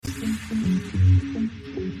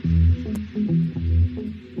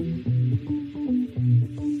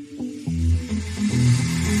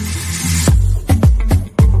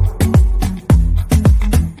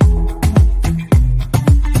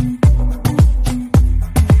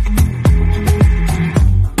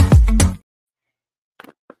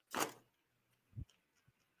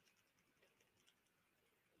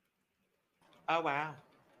Oh wow.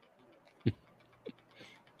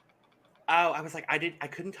 Oh, I was like, I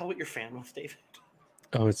couldn't tell what your fan was, David.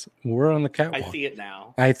 Oh, we're on the catwalk. I see it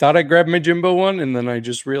now. I thought I grabbed my Jimbo one, and then I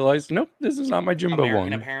just realized, nope, this is not my Jimbo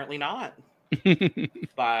one. Apparently not.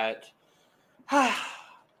 But hola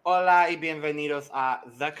y bienvenidos a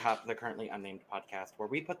The Cup, the currently unnamed podcast where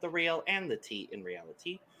we put the real and the tea in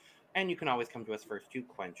reality. And you can always come to us first to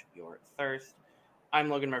quench your thirst. I'm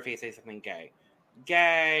Logan Murphy, say something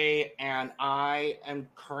gay, and I am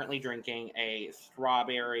currently drinking a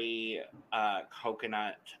strawberry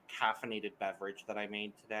coconut caffeinated beverage that I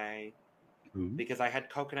made today. Ooh. Because I had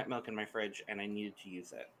coconut milk in my fridge and I needed to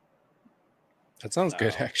use it. That sounds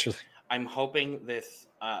good, actually. I'm hoping this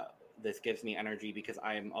gives me energy because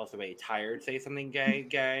I am also a tired say something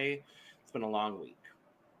gay. It's been a long week.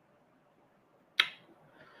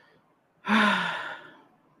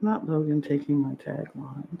 Not Logan taking my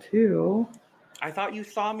tagline too. I thought you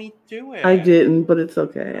saw me do it. I didn't, but it's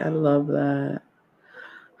okay. I love that.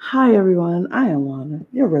 Hi everyone, I am Lana,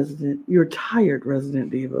 your tired resident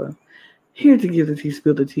diva, here to give the tea,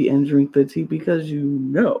 spill the tea, and drink the tea because you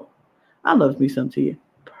know I love me some tea.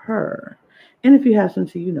 Purr. And if you have some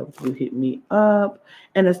tea, you know to hit me up.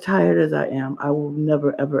 And as tired as I am, I will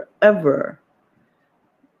never, ever, ever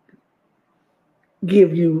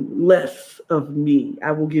give you less of me.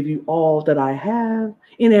 I will give you all that I have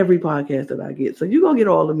in every podcast that I get. So you're going to get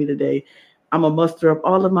all of me today. I'm going to muster up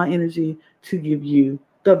all of my energy to give you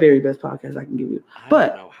the very best podcast I can give you. I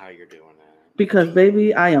don't know how you're doing that. Because,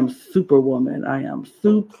 baby, I am superwoman. I am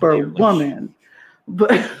superwoman.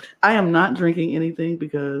 But I am not drinking anything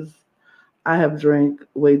because I have drank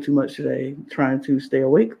way too much today trying to stay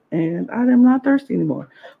awake, and I am not thirsty anymore.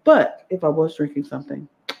 But if I was drinking something,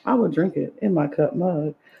 I would drink it in my cup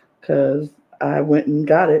mug because I went and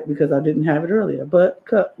got it because I didn't have it earlier. But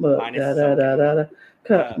cup mug, da da da da da,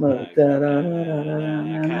 cup mug, da da da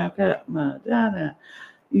da da, cup mug, da da.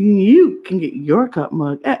 You can get your cup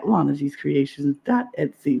mug at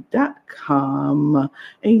lanagcreations.etsy.com, and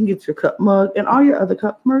you can get your cup mug and all your other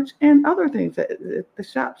cup merch and other things at the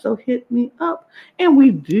shop. So hit me up, and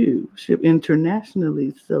we do ship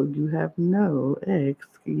internationally, so you have no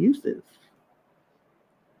excuses.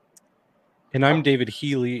 And I'm David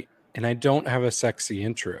Healy, and I don't have a sexy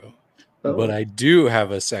intro, but I do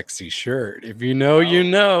have a sexy shirt. If you know, you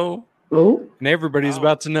know. Oh, and everybody's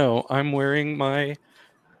about to know. I'm wearing my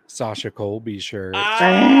Sasha Colby shirt.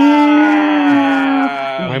 I'm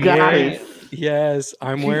wearing it. Yes,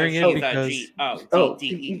 I'm wearing it because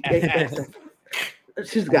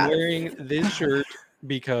she's got I'm wearing this shirt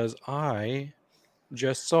because I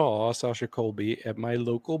just saw Sasha Colby at my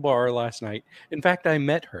local bar last night. In fact, I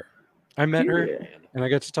met her. And I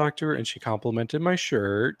got to talk to her, and she complimented my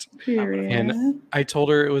shirt. And I told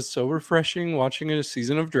her it was so refreshing watching a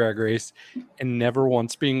season of Drag Race and never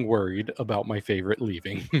once being worried about my favorite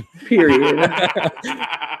leaving. Period.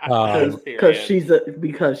 Because she is a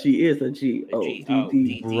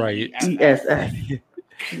GODD. Right. ESS.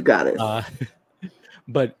 She's got it.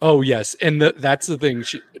 But yes, and that's the thing.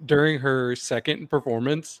 During her second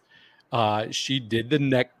performance, she did the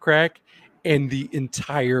neck crack. And the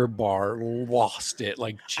entire bar lost it,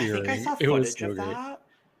 like cheering. I think I saw footage of that.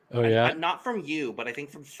 Oh, yeah? Not from you, but I think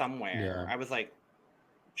from somewhere. Yeah. I was like,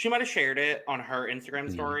 she might have shared it on her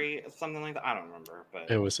Instagram story, something like that. I don't remember, but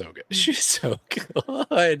it was so good. She's so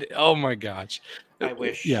good. Oh my gosh! I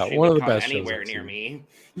wish. She one of the best anywhere near me.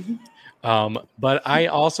 But I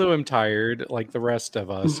also am tired, like the rest of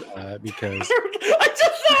us, because I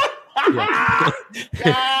just saw.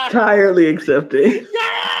 Tiredly accepting.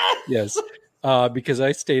 Yes, because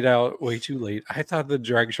I stayed out way too late. I thought the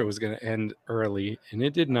drag show was going to end early, and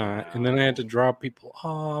it did not. And then I had to drop people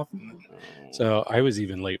off. So I was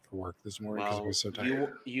even late for work this morning because I was so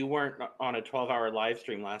tired. You weren't on a 12-hour live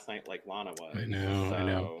stream last night like Lana was. I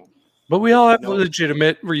know. But we all have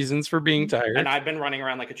legitimate reasons for being tired. And I've been running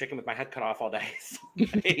around like a chicken with my head cut off all day.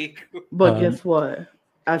 But guess what?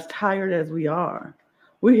 As tired as we are,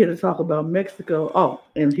 we're here to talk about Mexico. Oh,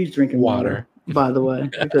 and he's drinking water. By the way,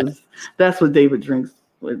 because that's what David drinks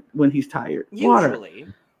when he's tired. Water.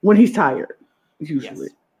 When he's tired, usually.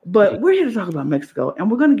 Yes. But we're here to talk about Mexico, and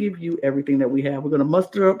we're going to give you everything that we have. We're going to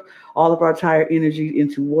muster up all of our tired energy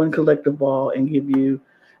into one collective ball and give you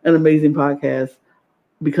an amazing podcast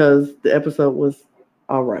because the episode was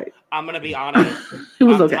all right. I'm going to be honest.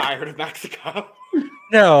 I'm tired of Mexico.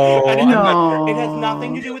 No. It has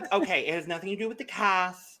nothing to do with, it has nothing to do with the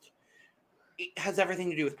cast. It has everything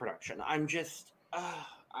to do with production. I'm just, I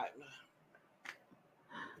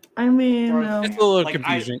mean, it's a little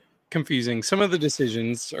confusing. Some of the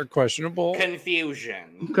decisions are questionable.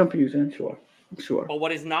 Confusion, sure. Sure. But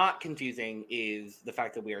what is not confusing is the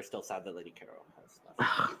fact that we are still sad that Lady Kiddo has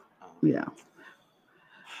left. Yeah.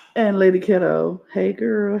 And Lady Kiddo, hey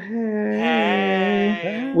girl,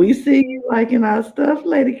 hey. We see you liking our stuff,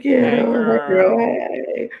 Lady Kiddo. Hey girl.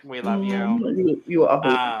 Hey. We love you. You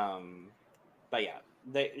are but yeah,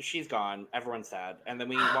 she's gone. Everyone's sad. And then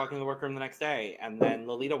we walk into the workroom the next day, and then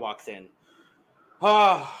Lolita walks in.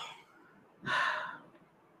 Oh.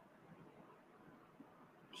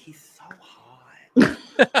 He's so hot.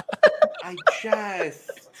 I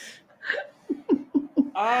just...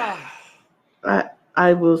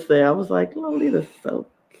 I will say, I was like, Lolita's so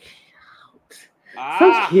cute.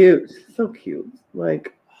 So cute. So cute.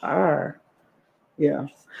 Like, yeah.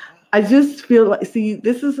 I just feel like,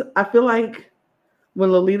 I feel like when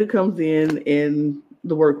Lolita comes in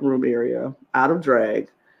the workroom area, out of drag,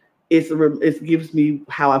 it gives me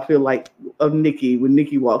how I feel like of Nikki when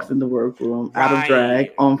Nikki walks in the workroom out of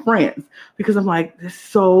drag on Friends. Because I'm like, they're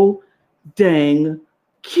so dang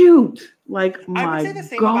cute. Like, my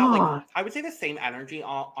God. I would say the same energy,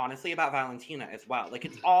 honestly, about Valentina as well. Like,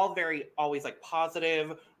 it's all always like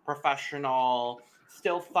positive, professional,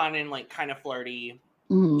 still fun and like kind of flirty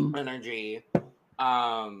energy.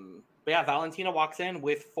 But yeah, Valentina walks in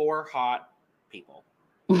with 4 hot people.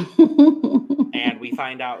 And we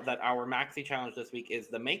find out that our Maxi challenge this week is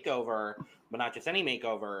the makeover, but not just any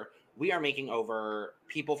makeover. We are making over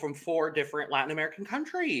people from 4 different Latin American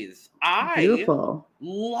countries. Beautiful.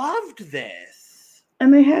 Loved this.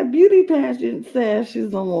 And they had beauty pageant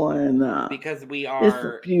sashes on. Because it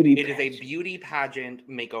is a beauty pageant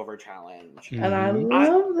makeover challenge. And I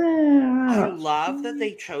love that. I love that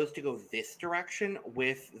they chose to go this direction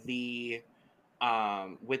with the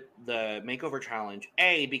makeover challenge.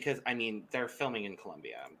 Because I mean, they're filming in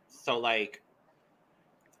Colombia. So like,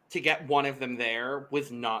 to get one of them there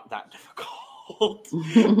was not that difficult.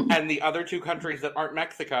 And the other 2 countries that aren't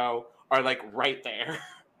Mexico are like right there.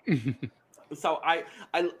 So I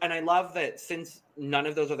love that since none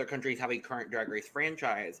of those other countries have a current Drag Race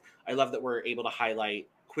franchise, I love that we're able to highlight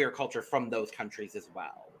queer culture from those countries as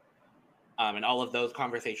well. And all of those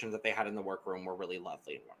conversations that they had in the workroom were really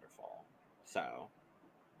lovely and wonderful. So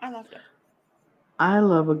I loved it. I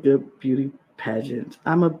love a good beauty pageant.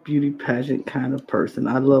 I'm a beauty pageant kind of person.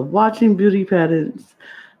 I love watching beauty pageants,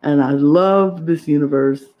 and I love this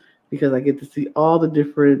universe because I get to see all the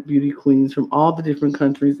different beauty queens from all the different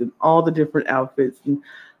countries and all the different outfits. And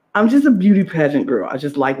I'm just a beauty pageant girl. I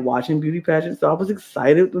just like watching beauty pageants. So I was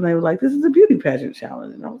excited when they were like, this is a beauty pageant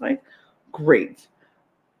challenge. And I was like, great.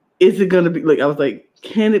 Is it going to be, like, I was like,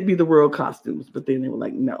 can it be the world costumes? But then they were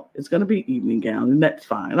like, no, it's going to be evening gown, and that's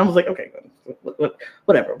fine. And I was like, okay,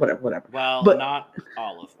 whatever. Well, but not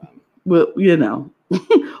all of them. Well,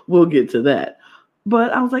 we'll get to that.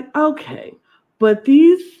 But I was like, okay. But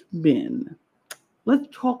these men, let's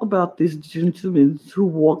talk about this gentleman who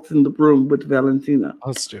walks in the room with Valentina.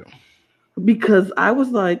 Let's do. Because I was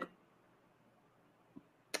like,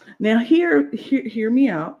 now hear me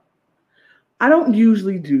out. I don't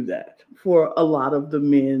usually do that for a lot of the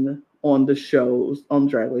men on the shows on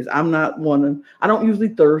Drag Race. I don't usually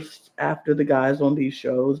thirst after the guys on these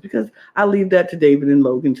shows because I leave that to David and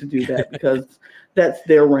Logan to do that because that's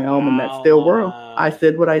their realm and that's their world. I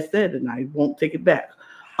said what I said and I won't take it back.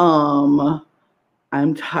 I'm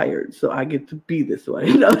tired, so I get to be this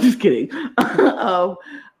way. No, just kidding. But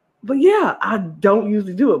yeah, I don't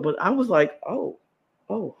usually do it. But I was like, hold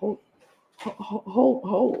on.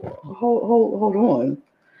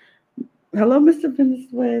 Hello, Mr.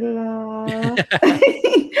 Venezuela.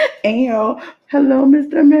 And hello,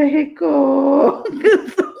 Mr. Mexico.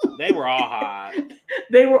 They were all hot.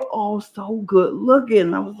 They were all so good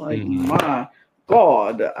looking. I was like, my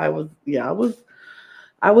God. I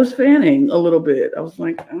was fanning a little bit. I was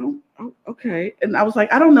like, oh, okay. And I was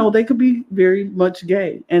like, I don't know. They could be very much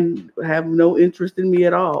gay and have no interest in me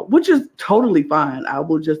at all, which is totally fine. I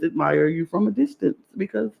will just admire you from a distance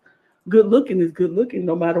because good looking is good looking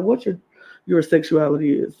no matter what your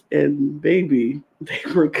sexuality is. And baby, they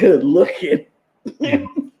were good looking. Good.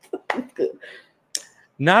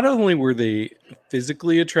 Not only were they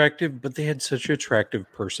physically attractive, but they had such attractive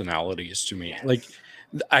personalities to me. Yes. Like,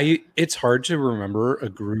 it's hard to remember a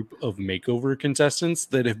group of makeover contestants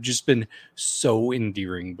that have just been so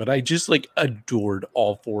endearing, but I just like adored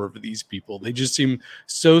all 4 of these people. They just seem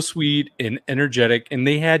so sweet and energetic, and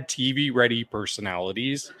they had TV ready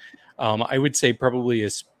personalities. I would say probably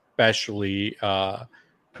especially the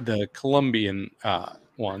Colombian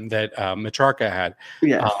one that Matraka had.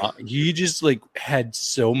 Yeah, he just like had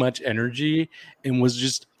so much energy and was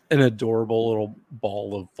just an adorable little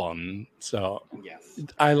ball of fun. So yes,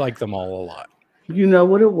 I like them all a lot. You know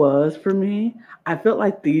what it was for me? I felt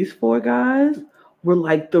like these four guys were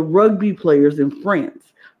like the rugby players in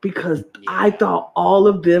France because I Yeah. thought all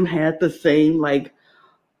of them had the same like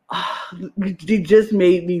it just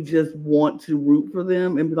made me just want to root for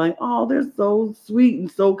them and be like, oh, they're so sweet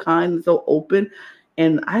and so kind and so open.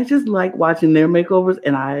 And I just like watching their makeovers,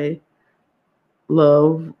 and I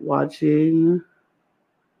love watching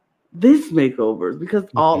this makeovers because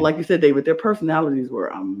all, Mhm. like you said, David, their personalities were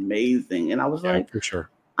amazing. And I was Yeah, like, for sure.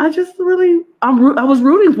 I just really, I was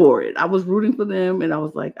rooting for it. I was rooting for them, and I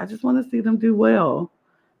was like, I just want to see them do well.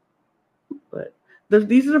 But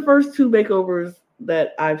these are the first two makeovers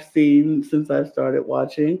that I've seen since I started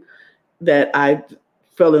watching that I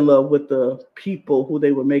fell in love with the people who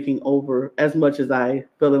they were making over as much as I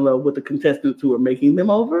fell in love with the contestants who were making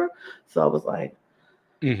them over. So I was like,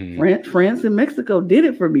 Hmm. France and Mexico did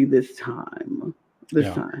it for me this time. This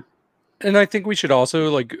Yeah. time. And I think we should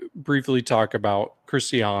also like briefly talk about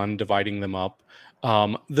Christian dividing them up.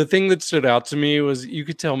 The thing that stood out to me was you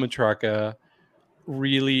could tell Matraka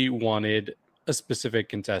really wanted a specific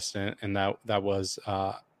contestant, and that was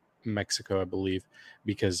Mexico, I believe,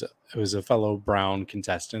 because it was a fellow brown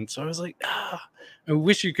contestant. So I was like, I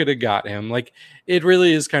wish you could have got him. Like, it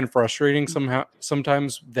really is kind of frustrating somehow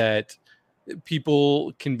sometimes that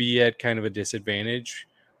people can be at kind of a disadvantage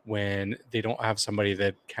when they don't have somebody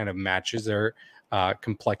that kind of matches their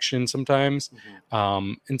complexion sometimes.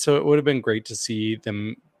 And so it would have been great to see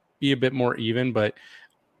them be a bit more even, but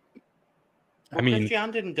Well, I mean,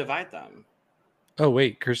 Christian didn't divide them. oh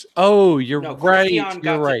wait, Chris. Oh, you're No, right. Christian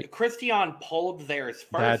You're right. Christian pulled theirs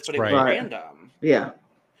first, That's but it was right. Right. random. Yeah.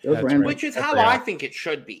 It was That's right. random. Which is I how forgot. I think it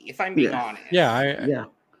should be, if I'm being Yeah. honest. Yeah, Yeah.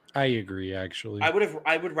 I agree actually. I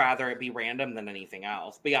would rather it be random than anything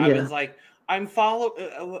else. But yeah, I Yeah. was like, I'm follow.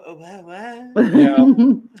 What? Yeah.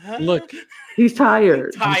 Huh? Look, He's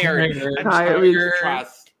tired. tired. I'm Tired.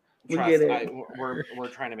 Trust. We get it. We're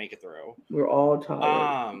trying to make it through. We're all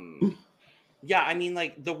tired. Yeah, I mean,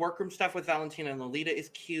 like the workroom stuff with Valentina and Lolita is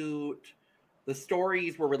cute. The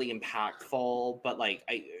stories were really impactful, but like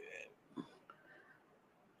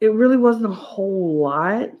It really wasn't a whole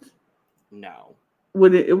lot. no.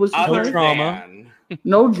 It was just Other like trauma. than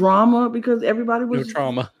no drama because everybody no was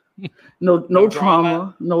trauma. no No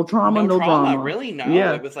trauma, no trauma, no drama. Really, no.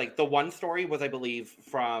 Yeah. It was like the one story was, I believe,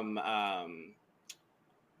 from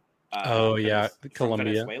Oh yeah, from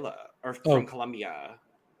Colombia. Venezuela or Oh. from Colombia.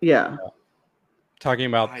 Yeah. Talking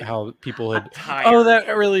about how people had. tired. Oh, that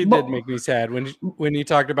really But- did make me sad when he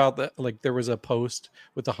talked about that. Like there was a post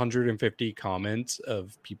with 150 comments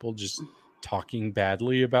of people just talking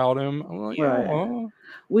badly about him. I'm like, Right. oh.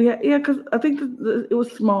 Because I think it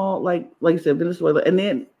was small, like you said, Venezuela, and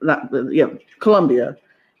then Colombia,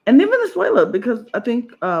 and then Venezuela, because I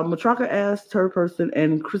think Matraka asked her person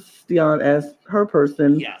and Christian asked her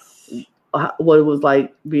person Yes. what it was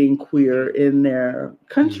like being queer in their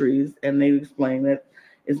countries, and they explained that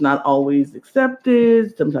it's not always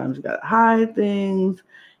accepted. Sometimes you gotta hide things,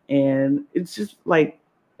 and it's just like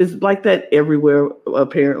it's like that everywhere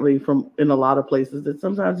apparently from in a lot of places that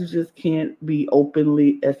sometimes you just can't be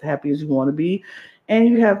openly as happy as you want to be,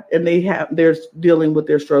 and they're dealing with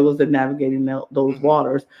their struggles and navigating those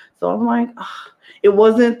waters. So I'm like, it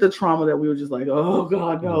wasn't the trauma that we were just like, oh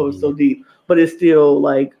God, no, it's so deep, but it's still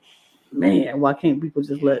like, man, why can't people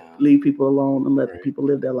just leave people alone and let people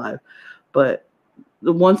live their life? But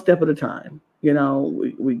the one step at a time,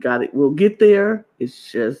 we got it. We'll get there.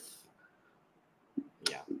 It's just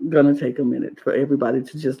gonna take a minute for everybody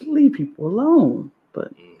to just leave people alone.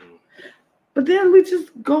 But then we just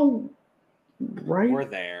go We're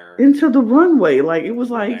there into the runway. Like it was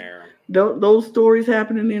like those stories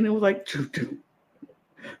happening, and it was like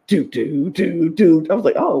do. I was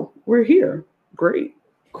like, oh, we're here. Great.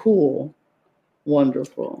 Cool.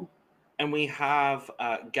 Wonderful. And we have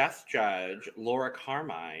guest judge Laura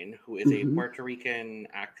Carmine, who is a Puerto Rican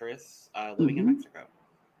actress living in Mexico.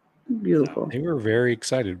 Beautiful. So they were very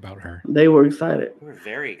excited about her. They were excited. We were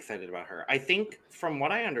very excited about her. I think, from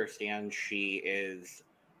what I understand, she is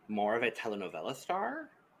more of a telenovela star.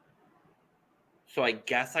 So I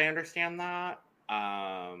guess I understand that.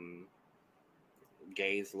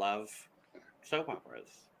 Gays love soap operas.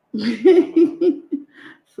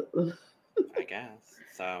 I guess.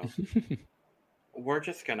 So we're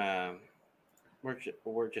just gonna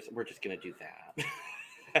do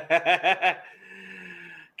that.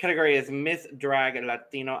 Category is Miss Drag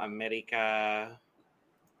Latino America.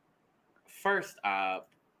 First up,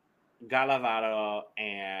 Galavaro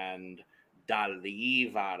and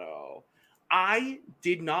Dalivaro. I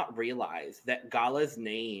did not realize that Gala's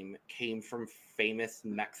name came from famous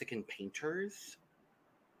Mexican painters.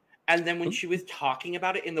 And then when she was talking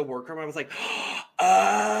about it in the workroom, I was like,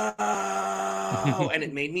 oh, and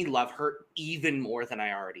it made me love her even more than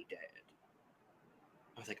I already did.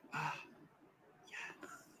 I was like, ah,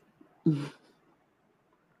 yes.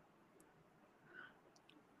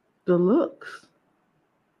 The looks.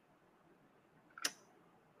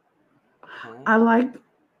 Huh?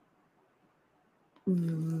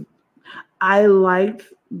 I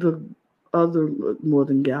liked the other look more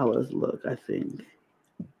than Gala's look, I think.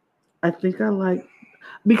 I like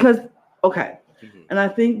because okay. And I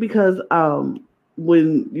think because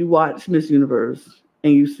when you watch Miss Universe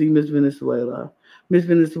and you see Miss Venezuela,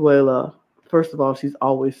 first of all, she's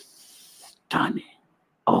always stunning.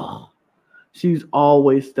 Oh, she's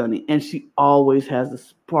always stunning. And she always has a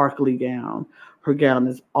sparkly gown. Her gown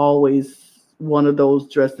is always one of those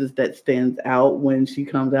dresses that stands out when she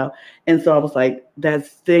comes out. And so I was like, that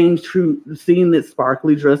stands true. Seeing that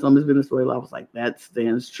sparkly dress on Miss Venezuela, I was like, that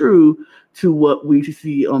stands true to what we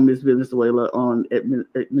see on Miss Venezuela at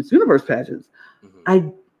Miss Universe pageants. Mm-hmm.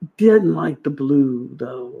 I didn't like the blue,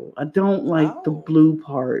 though. I don't like the blue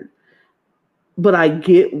part. But I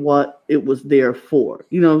get what it was there for.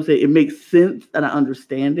 You know what I'm saying? It makes sense and I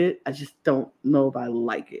understand it. I just don't know if I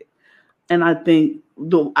like it. And I think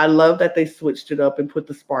I love that they switched it up and put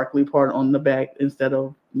the sparkly part on the back instead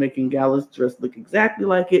of making Gala's dress look exactly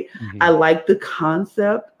like it. Mm-hmm. I like the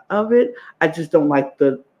concept of it. I just don't like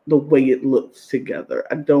the way it looks together.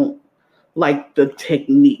 I don't like the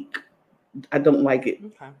technique. I don't like it.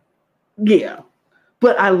 Okay. Yeah.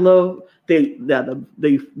 But I love the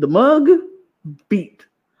mug beat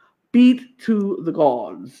to the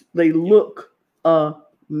gods. They look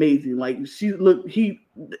amazing. Like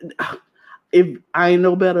if I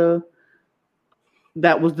know better,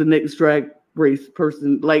 that was the next Drag Race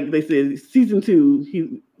person. Like they said, season 2,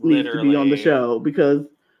 he needs to be on the show because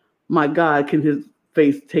my God, can his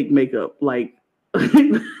face take makeup? Like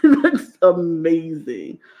it looks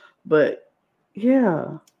amazing. But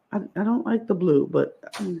yeah, I don't like the blue, but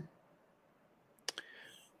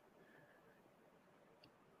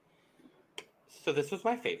so this was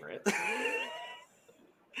my favorite.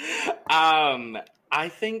 I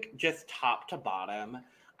think just top to bottom,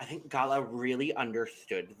 I think Gala really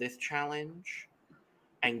understood this challenge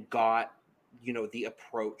and got, the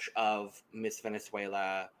approach of Miss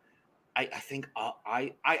Venezuela. I think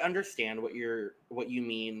I understand what you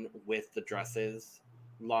mean with the dresses,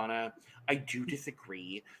 Lana. I do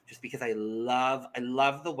disagree just because I love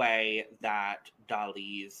the way that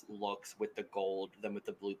Dali's looks with the gold than with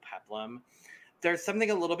the blue peplum. There's something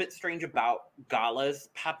a little bit strange about Gala's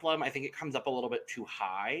peplum. I think it comes up a little bit too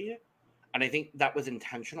high. And I think that was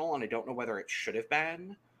intentional, and I don't know whether it should have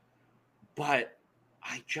been. But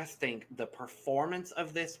I just think the performance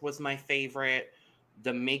of this was my favorite. The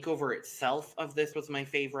makeover itself of this was my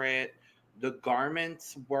favorite. The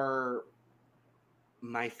garments were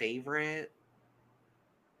my favorite.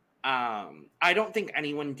 I don't think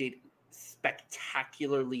anyone did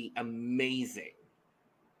spectacularly amazing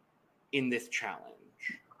in this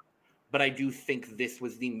challenge, but I do think this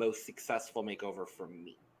was the most successful makeover for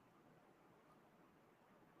me.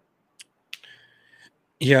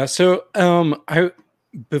 Yeah, so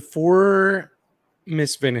before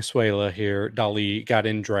Miss Venezuela here, Dali got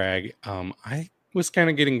in drag, I was kind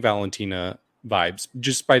of getting Valentina vibes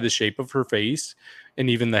just by the shape of her face and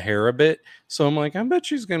even the hair a bit. So I'm like, I bet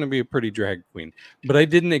she's going to be a pretty drag queen. But I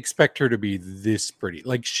didn't expect her to be this pretty.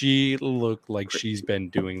 Like, she looked like she's been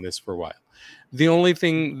doing this for a while. The only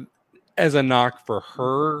thing as a knock for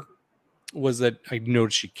her was that I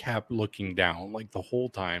noticed she kept looking down, like the whole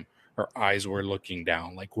time. Her eyes were looking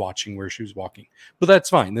down, like watching where she was walking. But that's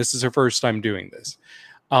fine. This is her first time doing this.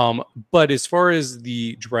 But as far as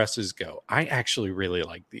the dresses go, I actually really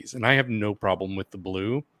like these, and I have no problem with the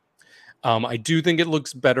blue. I do think it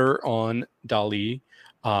looks better on Dali,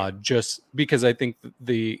 just because I think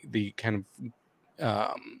the kind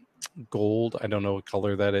of gold, I don't know what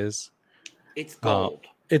color that is. It's gold.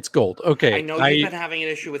 It's gold. Okay. I know you've been having an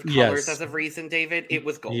issue with colors as of recent, David. It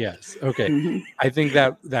was gold. Yes. Okay. I think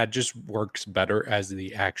that just works better as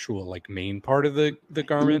the actual like main part of the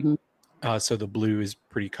garment. Mm-hmm. So the blue is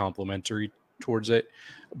pretty complementary towards it.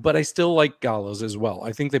 But I still like Gala's as well.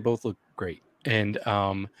 I think they both look great. And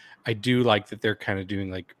I do like that they're kind of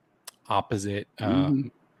doing like opposite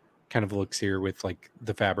kind of looks here with like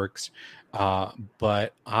the fabrics.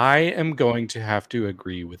 But I am going to have to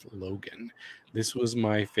agree with Logan. This was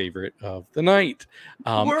my favorite of the night.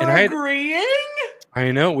 We're agreeing? I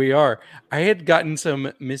know we are. I had gotten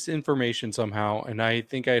some misinformation somehow, and I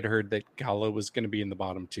think I'd heard that Gala was going to be in the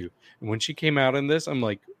bottom 2. And when she came out in this, I'm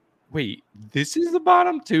like, wait, this is the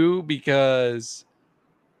bottom 2? Because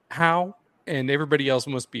how? And everybody else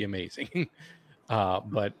must be amazing.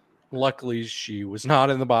 But luckily, she was not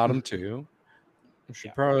in the bottom two. She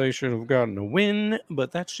probably should have gotten a win,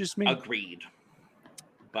 but that's just me. Agreed.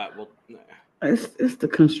 But we'll. It's the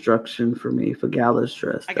construction for me for Gala's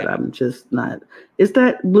dress that I'm just not. Is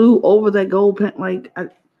that blue over that gold pant? Like,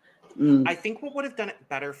 I think what would have done it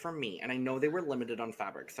better for me, and I know they were limited on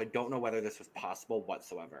fabric, so I don't know whether this was possible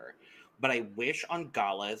whatsoever, but I wish on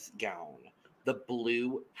Gala's gown, the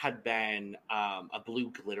blue had been a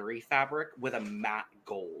blue glittery fabric with a matte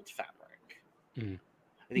gold fabric.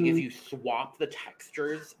 I think if you swap the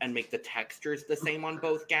textures and make the textures the same on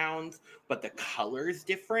both gowns, but the colors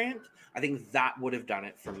different, I think that would have done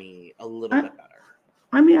it for me a little bit better.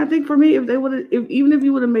 I mean, I think for me, if they would have, even if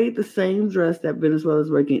you would have made the same dress that Venezuela is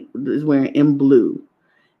wearing in blue,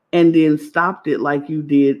 and then stopped it like you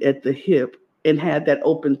did at the hip and had that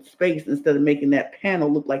open space instead of making that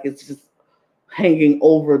panel look like it's just hanging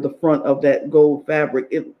over the front of that gold fabric,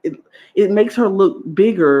 it makes her look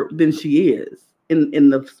bigger than she is in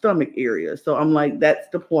the stomach area. So I'm like, that's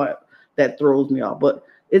the point that throws me off. But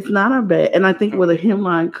it's not a bad. And I think with a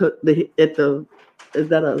hemline cut is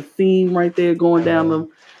that a seam right there going down the?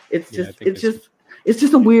 It's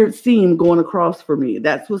just a weird seam going across for me.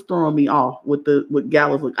 That's what's throwing me off with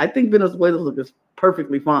Gala's look. I think Venezuela's look is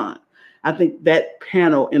perfectly fine. I think that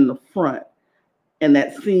panel in the front and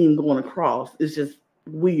that seam going across is just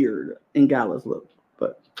weird in Gala's look.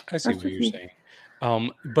 But I see what you're saying.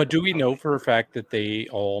 But do we know for a fact that they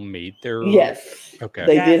all made their? Yes. Okay.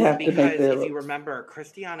 They did have to make their. If you remember,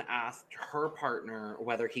 Christiane asked her partner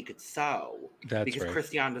whether he could sew. That's because right.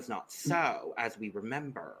 Christiane does not sew, as we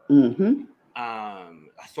remember. Mm-hmm.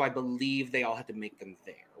 So I believe they all had to make them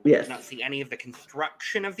there. We did not see any of the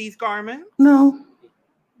construction of these garments. No.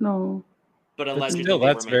 But allegedly, still,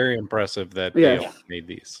 that's very impressive that they all made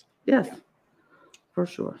these. Yes, for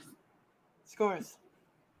sure. Scores.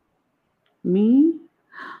 Me?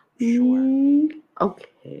 Sure.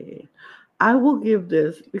 Okay. I will give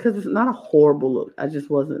this, because it's not a horrible look. I just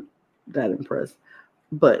wasn't that impressed.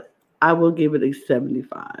 But I will give it a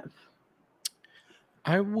 75.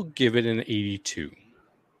 I will give it an 82. I'm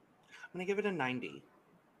going to give it a 90.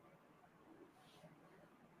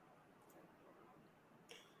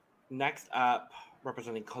 Next up,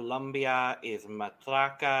 representing Colombia, is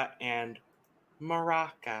Matraca and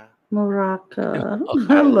Maraca. Maraca.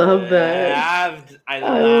 I love that. I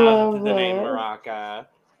loved the name Maraca.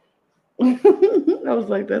 I was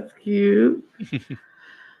like, that's cute.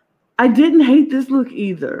 I didn't hate this look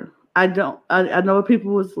either. I know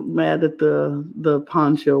people was mad at the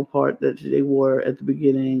poncho part that they wore at the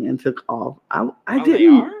beginning and took off. I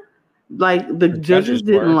didn't like the judges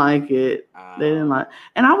didn't like it. They didn't like,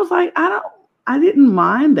 and I was like, I didn't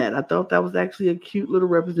mind that. I thought that was actually a cute little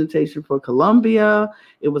representation for Colombia.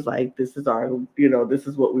 It was like, this is our, this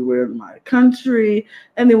is what we wear in my country,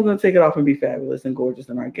 and then we're gonna take it off and be fabulous and gorgeous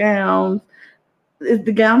in our gowns. It's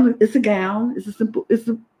a gown. It's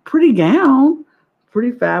a pretty gown.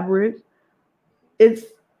 Pretty fabric. It's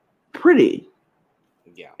pretty.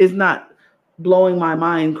 Yeah. It's not blowing my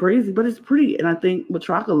mind crazy, but it's pretty. And I think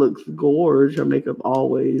Matraca looks gorgeous. Her makeup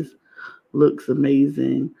always looks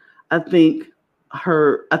amazing. I think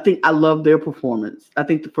I love their performance. I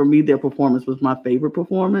think for me, their performance was my favorite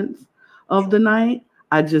performance of the night.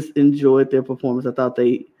 I just enjoyed their performance. I thought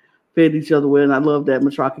they fed each other well. And I love that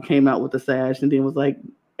Matraca came out with the sash and then was like,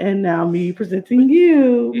 and now me presenting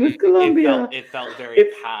you, Miss Colombia. It felt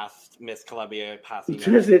very past Miss Colombia, passing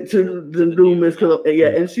it to the new Miss Colombia.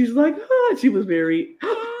 Yeah, and she's like, she was very,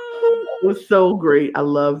 it was so great. I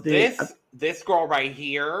loved it. This girl right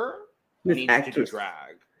here needs to do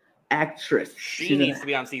drag. Actress. She needs to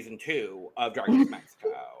be on season 2 of Drag Race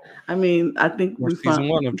Mexico. I mean, I think season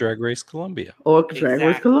 1 of Drag Race Colombia. Or Drag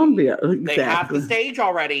Race Colombia. Exactly. They have the stage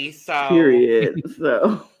already, so. Period.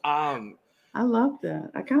 So. I love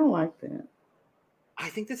that. I kind of like that. I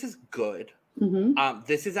think this is good. Mm-hmm.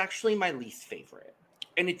 This is actually my least favorite.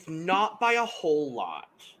 And it's not by a whole lot.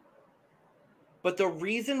 But the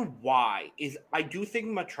reason why is I do think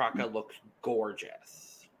Matraca looks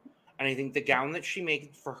gorgeous. And I think the gown that she made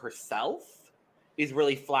for herself is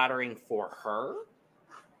really flattering for her.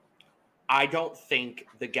 I don't think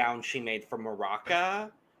the gown she made for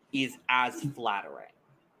Maraca is as flattering.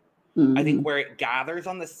 Mm-hmm. I think where it gathers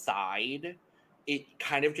on the side, it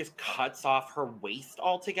kind of just cuts off her waist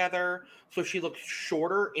altogether. So she looks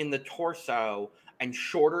shorter in the torso and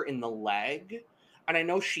shorter in the leg. And I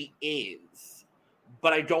know she is,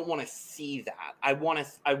 but I don't want to see that. I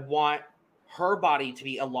want her body to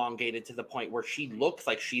be elongated to the point where she looks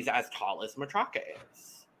like she's as tall as Matraca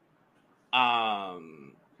is. I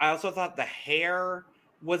also thought the hair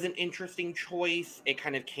was an interesting choice. It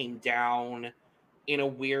kind of came down in a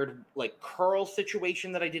weird, like, curl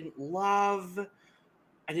situation that I didn't love.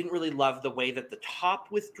 I didn't really love the way that the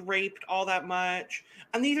top was draped all that much.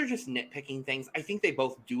 And these are just nitpicking things. I think they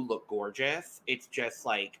both do look gorgeous. It's just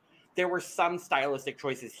like there were some stylistic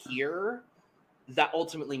choices here that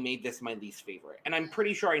ultimately made this my least favorite. And I'm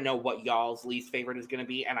pretty sure I know what y'all's least favorite is going to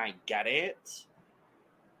be, and I get it.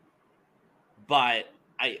 But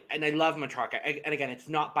I love Matraka. And again, it's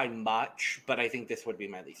not by much, but I think this would be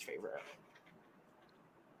my least favorite.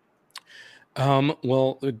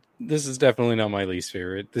 Well, this is definitely not my least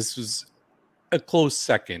favorite. This was a close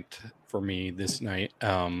second for me this night.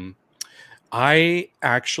 I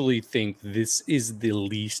actually think this is the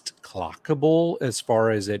least clockable as far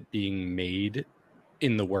as it being made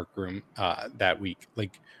in the workroom that week.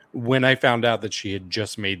 Like, when I found out that she had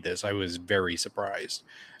just made this, I was very surprised.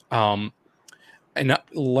 And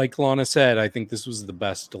like Lana said, I think this was the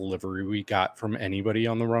best delivery we got from anybody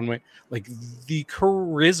on the runway. Like, the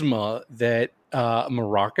charisma that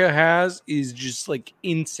Maraca has is just like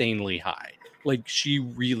insanely high. Like, she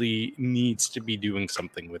really needs to be doing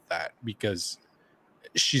something with that because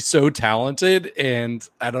she's so talented, and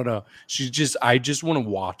I don't know. I just want to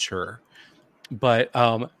watch her. But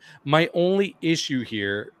my only issue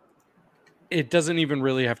here, it doesn't even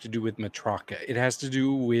really have to do with Matraka. It has to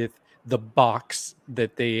do with the box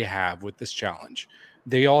that they have with this challenge.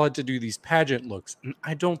 They all had to do these pageant looks, and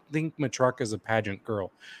I don't think Matraka is a pageant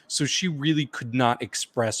girl. So she really could not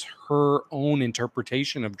express her own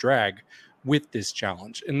interpretation of drag with this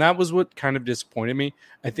challenge. And that was what kind of disappointed me.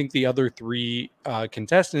 I think the other three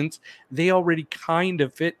contestants, they already kind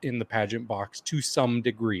of fit in the pageant box to some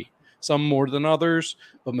degree. Some more than others,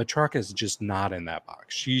 but Matraka is just not in that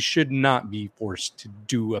box. She should not be forced to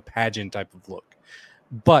do a pageant type of look.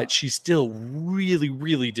 But she still really,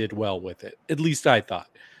 really did well with it. At least I thought.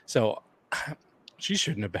 So she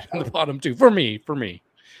shouldn't have been in the bottom two for me.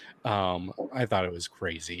 I thought it was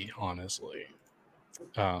crazy, honestly.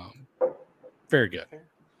 Very good.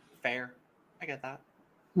 Fair. I get that.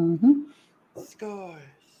 Mm-hmm. Scores.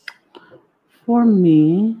 For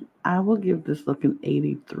me, I will give this look an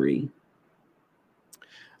 83.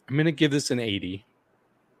 I'm going to give this an 80.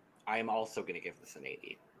 I am also going to give this an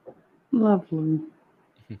 80. Lovely.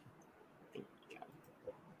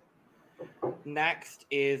 Next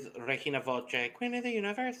is Regina Voce, Queen of the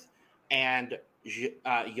Universe, and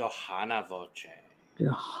Johanna Voce.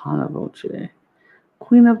 Johanna Voce.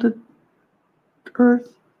 Queen of the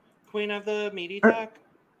Earth. Queen of the Meaty Talk.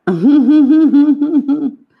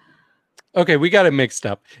 Okay, we got it mixed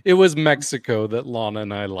up. It was Mexico that Lana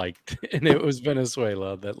and I liked, and it was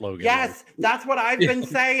Venezuela that Logan Yes, liked. that's what I've been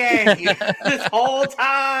saying this whole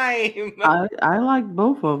time. I like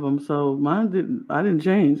both of them, so I didn't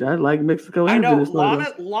change. I like Mexico and I know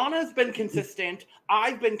Venezuela. Lana's been consistent.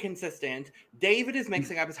 I've been consistent. David is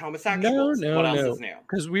mixing up his homosexuals. No, what else is new?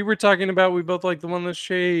 Because we were talking about we both like the one that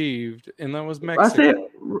shaved, and that was Mexico.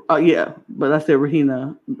 I said, yeah, but I said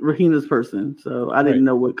Regina's person. So I didn't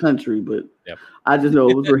know what country, but yep. I just know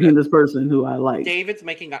it was Regina's person who I like. David's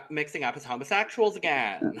mixing up his homosexuals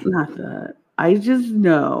again. Not that. I just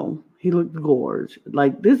know he looked gorgeous.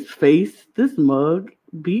 Like, this face, this mug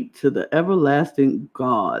beat to the everlasting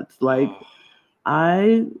gods. Like,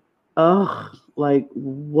 like,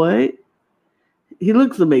 what? He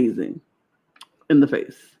looks amazing in the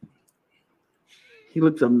face. He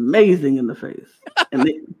looks amazing in the face. And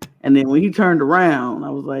then when he turned around,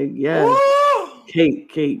 I was like, yes,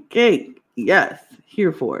 cake. Yes,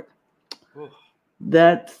 here for it.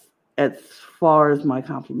 That's as far as my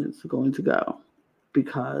compliments are going to go.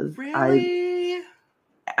 Because really?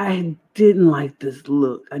 I didn't like this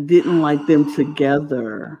look. I didn't like them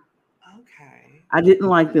together. Okay. I didn't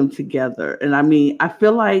like them together. And I mean, I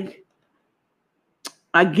feel like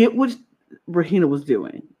I get what Regina was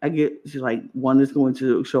doing. I get, she's like, one is going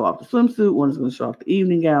to show off the swimsuit, one is going to show off the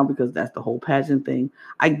evening gown because that's the whole pageant thing.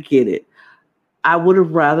 I get it. I would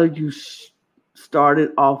have rather you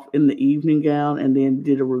started off in the evening gown and then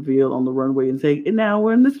did a reveal on the runway and say, and now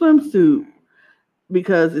we're in the swimsuit.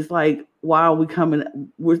 Because it's like, why are we coming?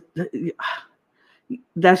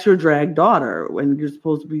 That's your drag daughter when you're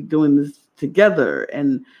supposed to be doing this together.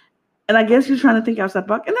 And I guess you're trying to think outside the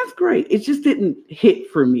box, and that's great. It just didn't hit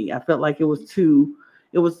for me. I felt like it was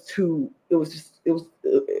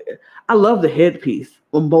I love the headpiece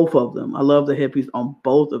on both of them. I love the headpiece on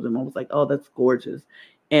both of them. I was like, oh, that's gorgeous.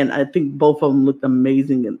 And I think both of them looked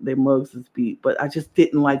amazing in their mugs and speed, but I just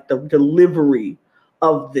didn't like the delivery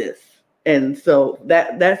of this. And so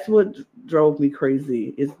that's what drove me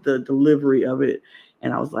crazy is the delivery of it.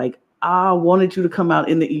 And I was like, I wanted you to come out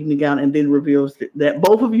in the evening gown and then reveal that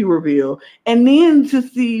both of you reveal. And then to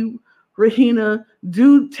see Rahina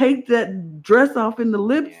take that dress off in the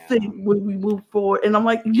lip sync when we move forward. And I'm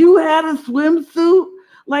like, you had a swimsuit?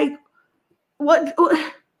 Like, what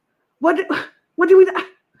did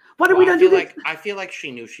we do? I feel like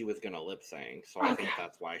she knew she was gonna lip sync, so I think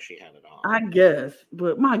that's why she had it on. I guess,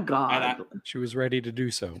 but my God, she was ready to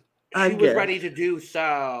do so. She was ready to do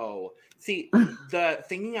so. See, the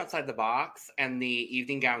thinking outside the box and the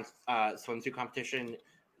evening gown swimsuit competition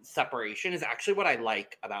separation is actually what I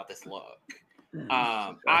like about this look.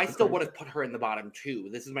 I still would have put her in the bottom 2.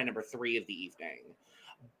 This is my number 3 of the evening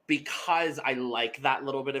because I like that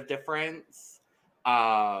little bit of difference.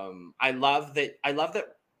 I love that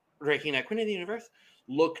Rahina, Queen of the Universe,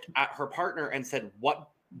 looked at her partner and said, what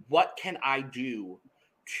can I do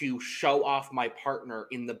to show off my partner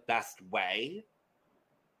in the best way?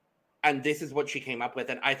 And this is what she came up with.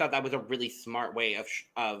 And I thought that was a really smart way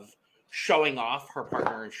of showing off her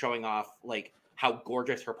partner and showing off like how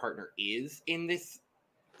gorgeous her partner is in this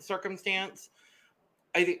circumstance.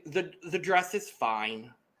 I think the dress is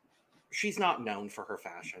fine. She's not known for her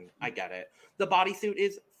fashion. I get it. The bodysuit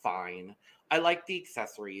is fine. I like the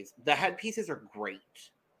accessories. The headpieces are great.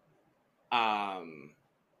 But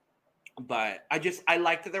I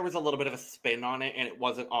liked that there was a little bit of a spin on it and it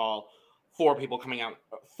wasn't all 4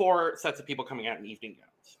 sets of people coming out in evening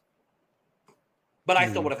gowns. But I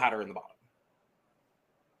still would have had her in the bottom.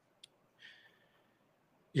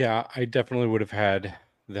 Yeah, I definitely would have had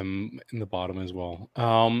them in the bottom as well.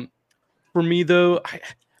 For me, though,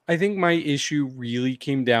 I think my issue really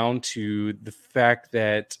came down to the fact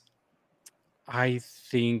that I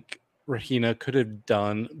think Rahina could have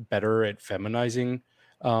done better at feminizing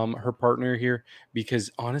her partner here,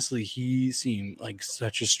 because honestly he seemed like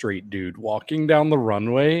such a straight dude walking down the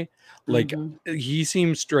runway. Like he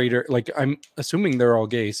seems straighter. Like I'm assuming they're all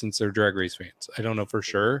gay since they're Drag Race fans. I don't know for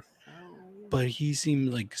sure, but he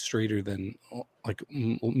seemed like straighter than like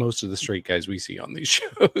most of the straight guys we see on these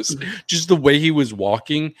shows. Just the way he was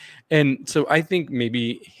walking. And so I think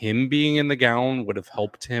maybe him being in the gown would have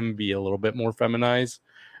helped him be a little bit more feminized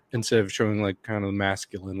instead of showing like kind of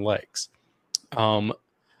masculine legs.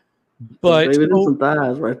 But baby, there's some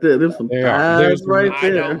thighs right there. There's some thighs right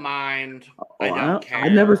there. I don't mind. I don't care. I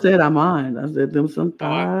never said I mind. I said them some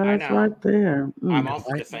thighs right there. I'm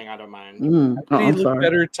also just saying I don't mind. He looked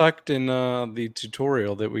better tucked in the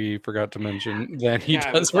tutorial that we forgot to mention than he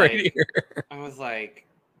does right here. I was like,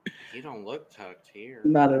 you don't look tucked here.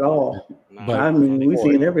 Not at all. But I mean, we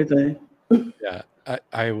seen everything. Yeah,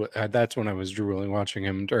 I that's when I was drooling watching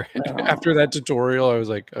him after that tutorial. I was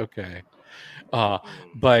like, okay.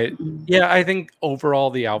 But yeah, I think overall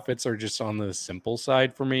the outfits are just on the simple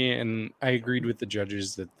side for me, and I agreed with the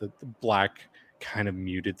judges that the black kind of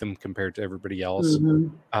muted them compared to everybody else.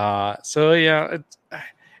 So yeah,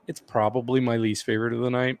 it's probably my least favorite of the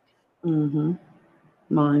night.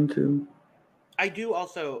 Mine too. I do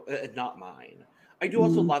also not mine. I do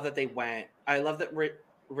also love that they went. I love that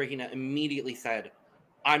Rahina immediately said,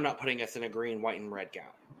 "I'm not putting us in a green, white, and red gown."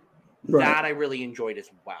 Right. That I really enjoyed as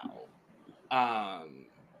well. I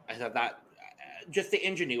thought that just the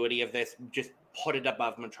ingenuity of this just put it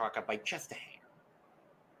above Matraka by just a hair.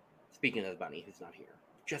 Speaking of the bunny, who's not here,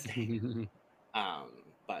 just a hair.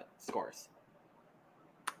 But scores.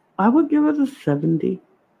 I would give it a 70.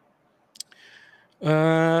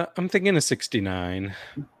 I'm thinking a 69.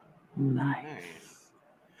 Nice.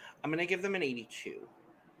 I'm gonna give them an 82.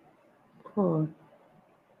 Cool.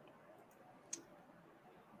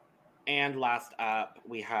 And last up,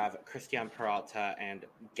 we have Christian Peralta and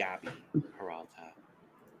Gabby Peralta.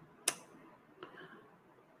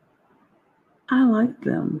 I like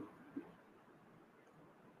them.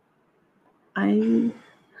 I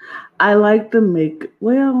like the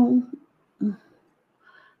well,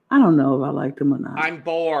 I don't know if I like them or not. I'm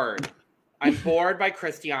bored. I'm bored by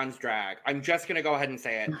Christian's drag. I'm just going to go ahead and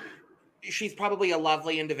say it. She's probably a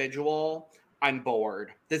lovely individual. I'm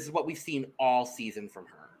bored. This is what we've seen all season from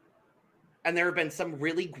her. And there have been some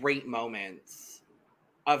really great moments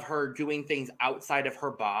of her doing things outside of her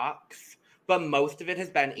box, but most of it has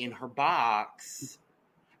been in her box.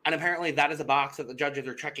 And apparently that is a box that the judges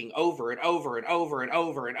are checking over and over and over and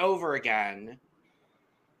over and over again.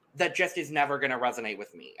 That just is never going to resonate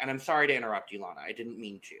with me. And I'm sorry to interrupt you, Lana. I didn't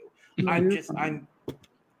mean to.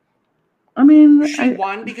 She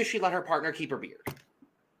won because she let her partner keep her beard.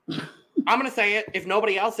 I'm going to say it. If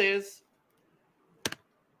nobody else is.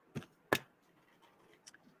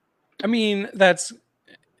 I mean, that's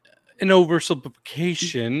an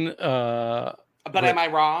oversimplification. But am I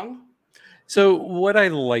wrong? So what I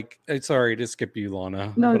like, sorry to skip you,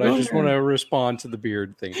 Lana, No, but I go just ahead. want to respond to the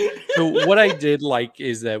beard thing. So what I did like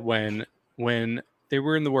is that when they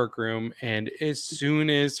were in the workroom, and as soon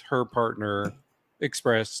as her partner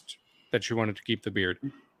expressed that she wanted to keep the beard,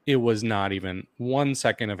 it was not even 1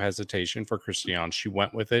 second of hesitation for Christiane. She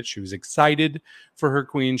went with it. She was excited for her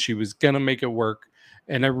queen. She was gonna make it work.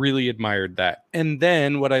 And I really admired that. And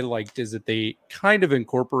then what I liked is that they kind of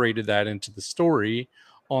incorporated that into the story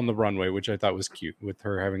on the runway, which I thought was cute with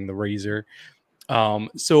her having the razor.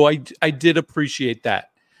 So I did appreciate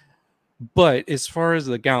that. But as far as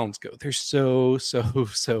the gowns go, they're so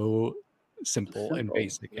simple and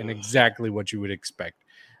basic and exactly what you would expect.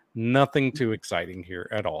 Nothing too exciting here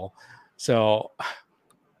at all. So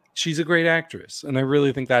she's a great actress, and I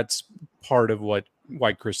really think that's part of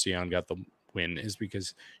why Christiane got the win, is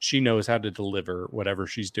because she knows how to deliver whatever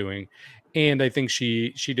she's doing. And I think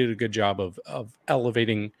she did a good job of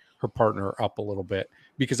elevating her partner up a little bit,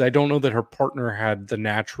 because I don't know that her partner had the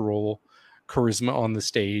natural charisma on the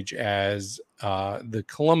stage as the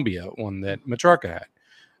Columbia one that Matraka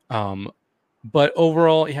had. But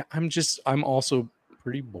overall, yeah, I'm also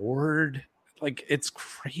pretty bored. Like, it's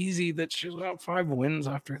crazy that she's got 5 wins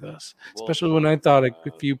after this, especially when I thought a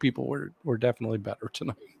few people were definitely better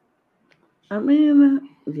tonight. I mean,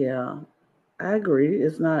 yeah, I agree.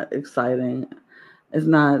 It's not exciting. It's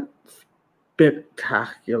not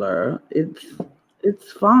spectacular.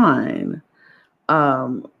 It's fine.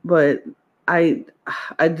 But I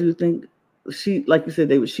do think she, like you said,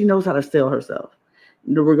 David, she knows how to sell herself,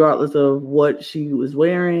 regardless of what she was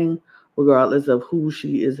wearing, regardless of who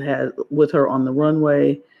she had with her on the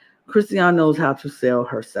runway. Christiane knows how to sell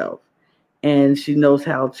herself, and she knows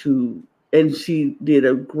how to, and she did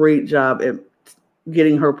a great job at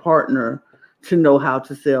getting her partner to know how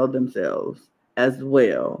to sell themselves as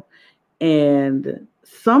well. And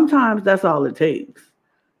sometimes that's all it takes.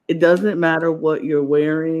 It doesn't matter what you're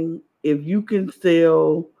wearing. If you can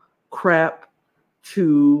sell crap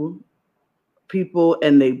to people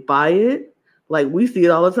and they buy it, like we see it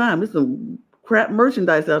all the time. There's some crap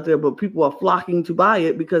merchandise out there, but people are flocking to buy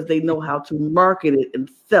it because they know how to market it and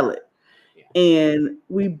sell it. Yeah. And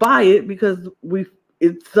we buy it because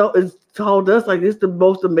it's told us like it's the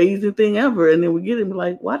most amazing thing ever. And then we get it and be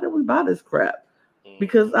like, why did we buy this crap?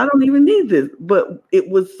 Because I don't even need this. But it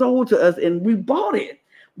was sold to us and we bought it.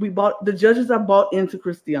 The judges are bought into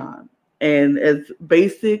Christiane. And as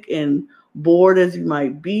basic and bored as you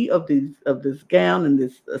might be of this gown and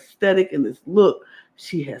this aesthetic and this look,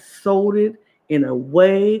 she has sold it in a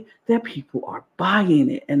way that people are buying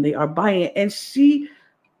it, and they are buying it. And she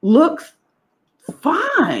looks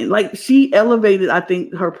fine. Like, she elevated, I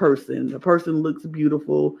think, her person. The person looks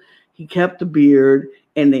beautiful. He kept the beard,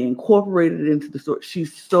 and they incorporated it into the story. She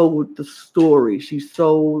sold the story. She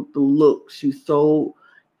sold the look. She sold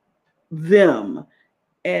them.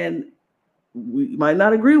 And we might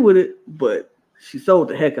not agree with it, but she sold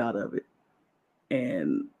the heck out of it.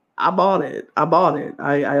 And I bought it. I bought it.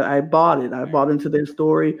 I bought it. I bought into their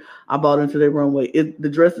story. I bought into their runway. The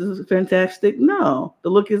dress is fantastic. No, the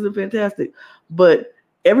look isn't fantastic. But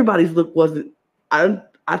everybody's look wasn't. I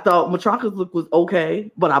thought Matraka's look was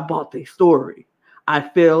okay, but I bought their story. I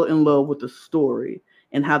fell in love with the story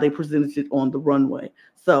and how they presented it on the runway.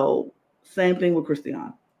 So same thing with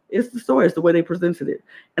Christiane. It's the story. It's the way they presented it.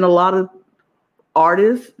 And a lot of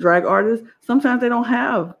artists, drag artists, sometimes they don't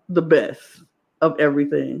have the best of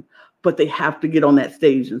everything, but they have to get on that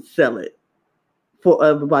stage and sell it for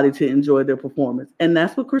everybody to enjoy their performance. And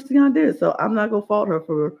that's what Christiane did. So I'm not gonna fault her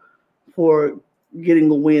for getting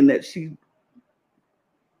the win that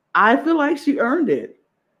I feel like she earned it.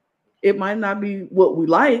 It might not be what we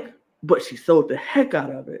like, but she sold the heck out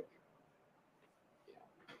of it.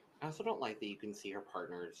 I also don't like that you can see her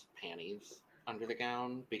partner's panties under the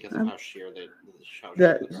gown because of how sheer the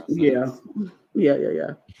dress is. Yeah.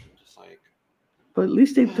 Just like, but at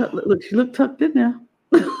least look, she looked tucked in there.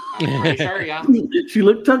 I'm pretty sure, yeah. She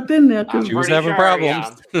looked tucked in there because she was having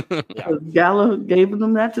problems. Yeah. Gala gave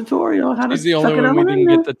them that tutorial. She's the only one we didn't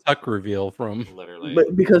get the tuck reveal from. Literally.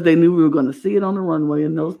 But because they knew we were going to see it on the runway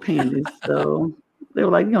in those panties. So they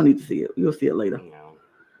were like, you don't need to see it. You'll see it later. No.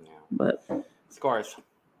 But scores.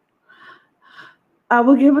 I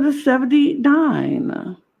will give it a 79.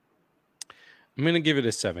 I'm going to give it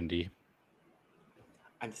a 70.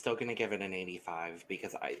 I'm still going to give it an 85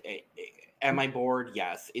 because am I bored?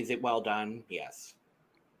 Yes. Is it well done? Yes.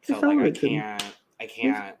 So like I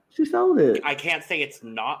can't. She sold it. I can't say it's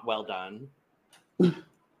not well done.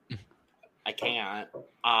 I can't.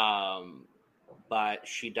 But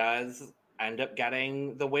she does end up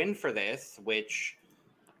getting the win for this, which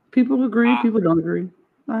people agree, people don't agree.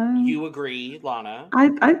 You agree, Lana?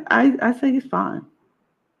 I say he's fine.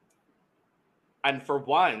 And for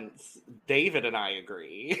once, David and I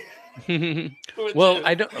agree. Well,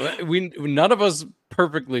 I don't. None of us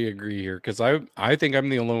perfectly agree here because I think I'm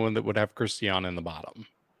the only one that would have Christiana in the bottom.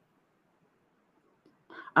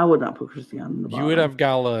 I would not put Christiana in the bottom. You would have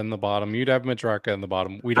Gala in the bottom. You'd have Matraka in the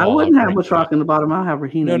bottom. I wouldn't have Matraka in the bottom. I'll have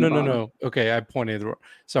Rahina in the bottom. No. Okay, I pointed.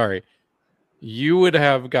 Sorry. You would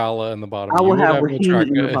have Gala in the bottom. I would have Rahina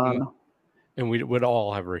in the bottom. And we would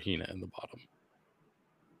all have Rahina in the bottom.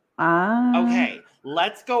 Okay,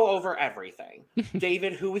 let's go over everything.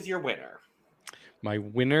 David, who was your winner? My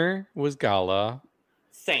winner was Gala.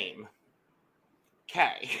 Same.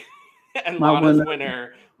 Okay. And Lana's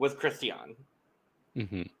winner was Christian.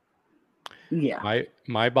 Mm-hmm. Yeah.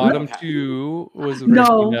 My bottom two was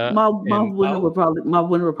Rahina. My winner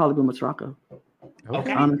would probably be Matraka.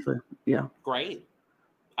 Okay. Honestly, yeah. Great.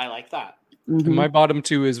 I like that. Mm-hmm. My bottom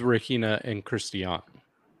two is Rahina and Christian.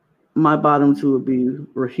 My bottom two would be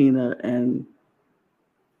Rahina and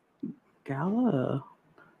Gala.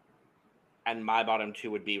 And my bottom two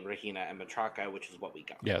would be Rahina and Matraka, which is what we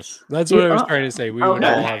got. Yes, that's what I was trying to say. We would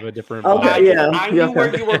all have a different. I knew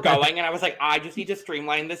where you were going, and I was like, I just need to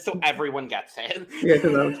streamline this so everyone gets it. Yeah,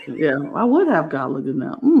 because I would have Gala good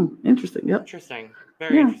now. Interesting. Yep. Interesting.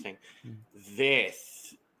 Very interesting.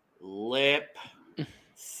 This lip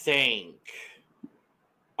sync.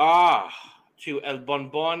 To El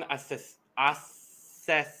Bonbon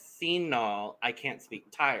Asesino. I can't speak.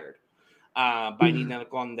 Tired. By Ninel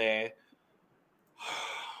Conde.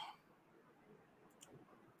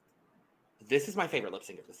 This is my favorite lip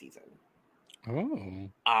sync of the season.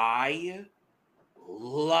 Oh. I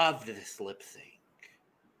love this lip sync.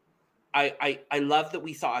 I love that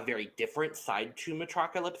we saw a very different side to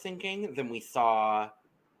Matraka lip syncing than we saw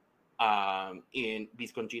in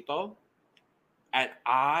Bizconchito. And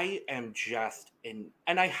I am just and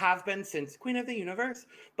I have been since Queen of the Universe,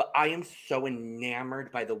 but I am so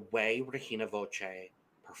enamored by the way Regina Voce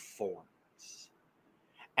performs.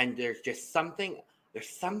 And there's something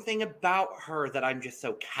about her that I'm just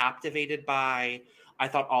so captivated by. I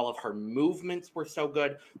thought all of her movements were so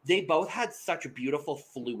good. They both had such beautiful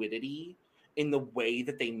fluidity in the way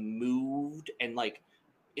that they moved and like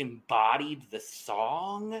embodied the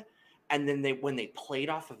song. And then when they played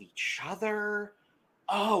off of each other,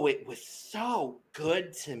 it was so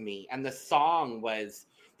good to me. And the song was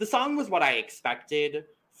what I expected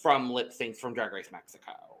from lip syncs from Drag Race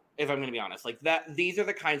Mexico. If I'm going to be honest, like that, these are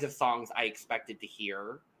the kinds of songs I expected to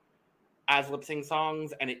hear as lip sync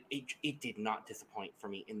songs, and it did not disappoint for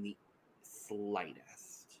me in the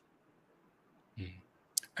slightest.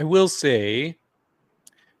 I will say,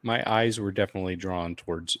 my eyes were definitely drawn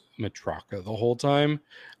towards Matraka the whole time.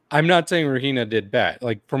 I'm not saying Rahina did bad.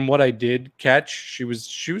 Like from what I did catch, she was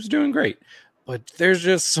doing great. But there's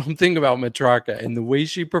just something about Matraka and the way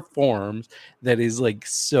she performs that is like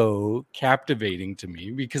so captivating to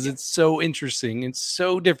me because it's so interesting and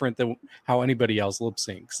so different than how anybody else lip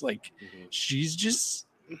syncs. Like she's just,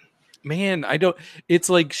 man, it's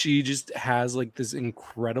like she just has like this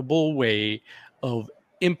incredible way of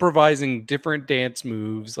improvising different dance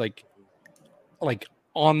moves, like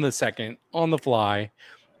on the fly.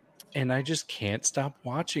 And I just can't stop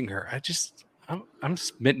watching her. I'm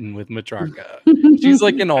smitten with Matraka. She's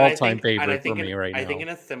like an all-time favorite for me right now. I think in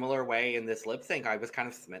a similar way in this lip sync, I was kind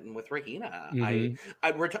of smitten with Rahina.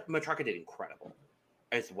 Matraka did incredible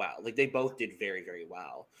as well. Like they both did very, very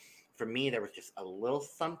well. For me, there was just a little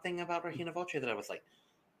something about Regina Voce that I was like,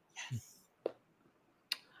 yes.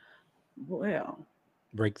 Well,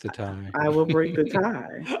 break the tie. I will break the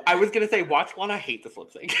tie. I was gonna say, watch one. I hate this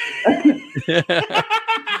lip sync.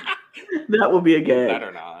 That would be a gag.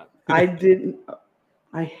 Better not. I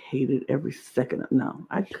hated every second. No,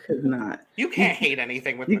 I could not. You can't hate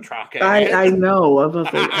anything with Matraka. I know. I was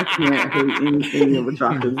like, I can't hate anything that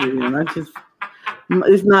Matraka's doing.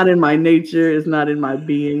 It's not in my nature. It's not in my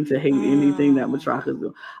being to hate anything that Matraka's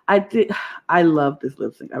doing. I love this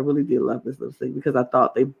lip sync. I really did love this lip sync because I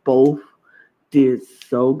thought they both did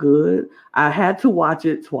so good. I had to watch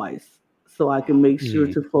it twice so I can make sure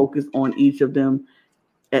to focus on each of them.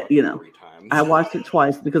 I watched it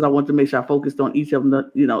twice because I wanted to make sure I focused on each of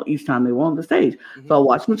them, each time they were on the stage. So I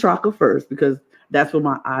watched Matraka first because that's what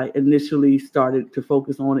my eye initially started to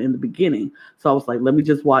focus on in the beginning. So I was like, let me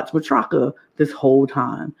just watch Matraka this whole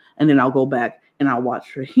time. And then I'll go back and I'll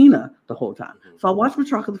watch Rahina the whole time. So I watched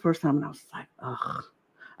Matraka the first time and I was like, ugh.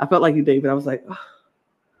 I felt like you, David. I was like, ugh.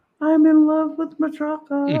 I'm in love with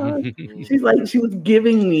Matraka. She was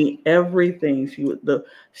giving me everything. She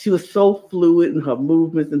was so fluid in her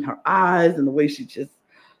movements and her eyes and the way she just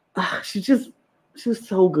She was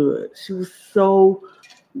so good. She was so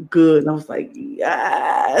good. And I was like,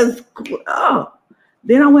 yes. Oh.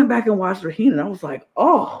 Then I went back and watched Rahina, and I was like,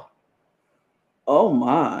 oh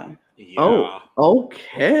my. Yeah. Oh,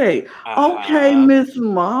 okay. Okay, Miss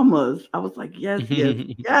Mamas. I was like, yes.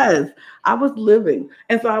 I was living.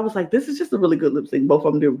 And so I was like, this is just a really good lip sync. Both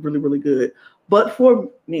of them did really, really good. But for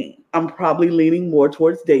me, I'm probably leaning more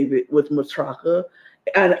towards David with Matraka.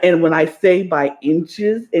 And when I say by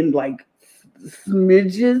inches and like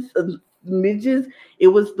smidges, it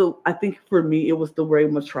was I think for me, it was the way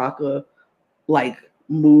Matraka like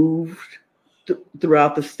moved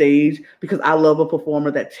throughout the stage, because I love a performer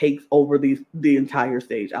that takes over the entire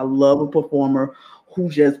stage. I love a performer who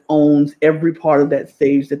just owns every part of that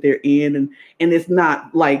stage that they're in, and it's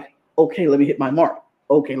not like, okay, let me hit my mark.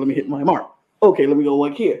 Okay, let me hit my mark. Okay, let me go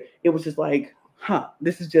like here. It was just like,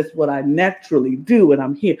 this is just what I naturally do, and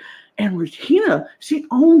I'm here. And Regina, she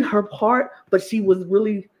owned her part, but she was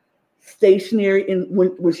really stationary. And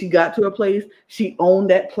when she got to a place, she owned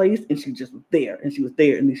that place, and she just was there, and she was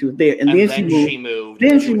there, and then she was there, and then she moved.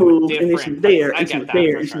 Then she moved, and then she was there, and she was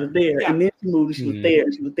there, and she was there, and then she moved, and she was there,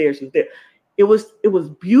 and she was there, she was there. It was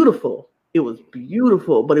beautiful. It was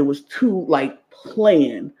beautiful, but it was too like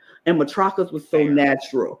planned, and Matraka's was so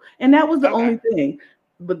natural, and that was the only thing.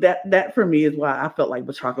 But that for me is why I felt like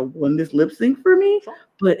Matraka won this lip sync for me. Sure.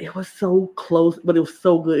 But it was so close, but it was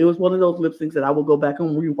so good. It was one of those lip syncs that I will go back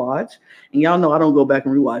and rewatch. And y'all know I don't go back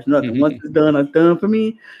and rewatch nothing. Once it's done for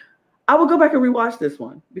me. I will go back and rewatch this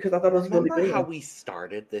one because I thought it was really good. Remember how we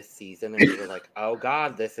started this season and we were like, "Oh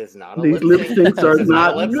God, this is not a lip sync. This is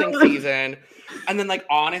not a lip sync season." And then, like,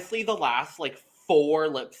 honestly, the last like 4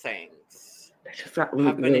 lip syncs have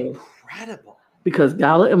been incredible. Because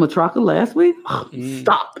Gala and Matraka last week,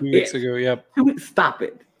 stop 2 weeks ago, yep. 2 weeks, stop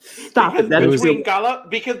it. That between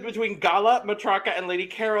Gala, Matraka, and Lady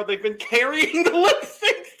Carol, they've been carrying the lip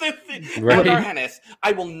syncs this season. Right. And Arhennis,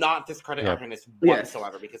 I will not discredit Arhennis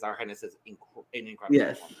whatsoever because Arhennis is an incredible performer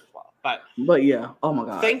as well. But yeah, oh my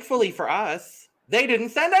God. Thankfully for us, they didn't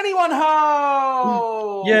send anyone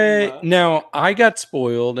home. Yay! Now I got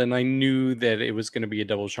spoiled, and I knew that it was going to be a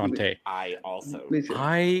double Shantae. I also.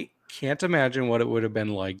 I can't imagine what it would have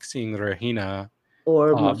been like seeing Rahina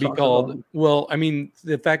or be called. Well, I mean,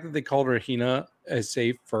 the fact that they called Rahina as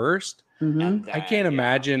safe first, I can't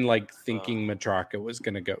imagine like thinking Matraka was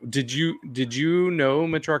going to go. Did you know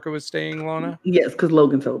Matraka was staying, Lana? Yes, because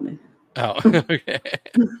Logan told me. Oh, okay.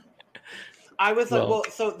 I was like, well,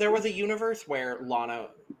 so there was a universe where Lana,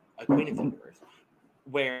 a Queen of the Universe,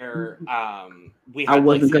 where we had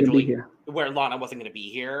wasn't going to be here, where Lana wasn't going to be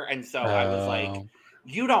here, and so I was like,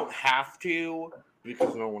 you don't have to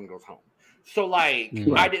because no one goes home. So like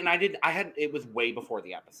it was way before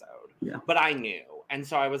the episode. Yeah. But I knew. And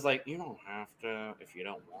so I was like, you don't have to if you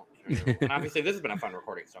don't want to. And obviously this has been a fun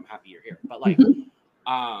recording, so I'm happy you're here. But like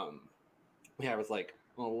I was like,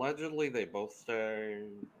 allegedly they both stay.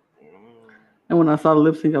 And when I saw the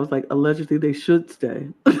lip sync, I was like, allegedly they should stay.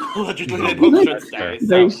 Allegedly they both should stay.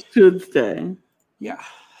 They should stay. Yeah.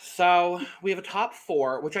 So we have a top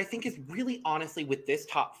 4, which I think is really, honestly, with this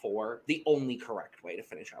top 4, the only correct way to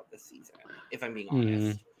finish out this season, if I'm being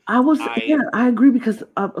honest. I agree because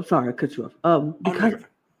I'm sorry, I cut you off. Because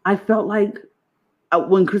I felt like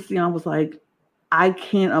when Christian was like, I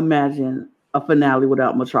can't imagine a finale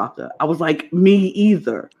without Matraka. I was like, me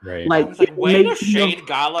either. Right. Like way to shade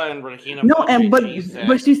Gala and Rahina. No, and but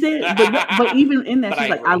she said, but even in that, she's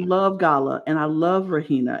like, I love Gala and I love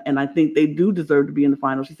Rahina, and I think they do deserve to be in the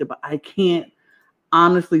final. She said, but I can't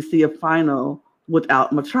honestly see a final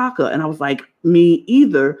without Matraka. And I was like, me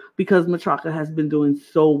either, because Matraka has been doing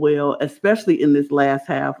so well, especially in this last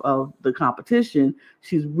half of the competition.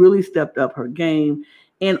 She's really stepped up her game,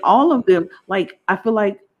 and all of them. Like, I feel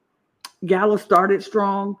like Gala started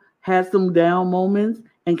strong, had some down moments,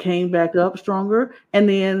 and came back up stronger. And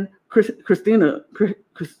then Christian, not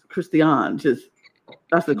Christina,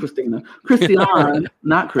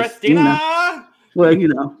 not Christina. Well, you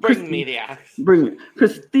know, bring me the axe. Bring me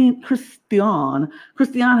Christian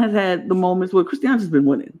has had the moments where Christian's just been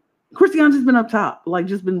winning. Christian's just been up top, like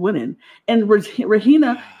just been winning. And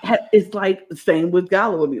Rahina is like the same with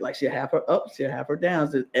Gala with me. Like she'll have her ups, she'll have her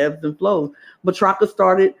downs, it ebbs and flows. Matraka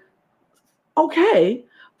started okay,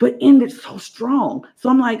 but ended so strong. So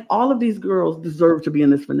I'm like, all of these girls deserve to be in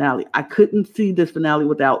this finale. I couldn't see this finale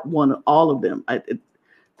without all of them,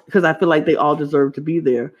 because I feel like they all deserve to be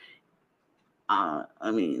there.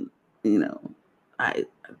 I mean, you know, I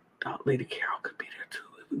thought Lady Carol could be there too.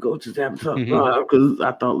 If we go just have something, because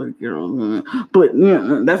I thought Lady Carol, but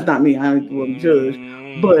yeah, that's not me. I won't judge.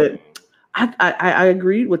 But I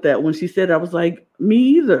agreed with that when she said it. I was like, me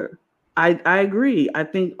either. I agree. I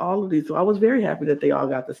think all of these. So I was very happy that they all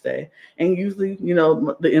got to stay. And usually,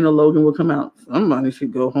 the inner Logan will come out. Somebody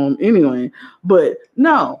should go home anyway. But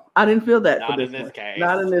no, I didn't feel that for Not this in this one. case.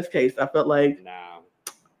 Not in this case. I felt like No.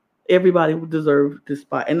 everybody would deserve this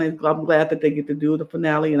spot, and I'm glad that they get to do the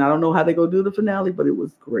finale. And I don't know how they go do the finale, but it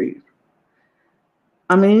was great.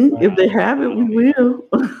 I mean, if they have it, we will.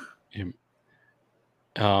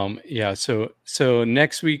 Yeah. So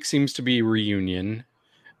next week seems to be reunion.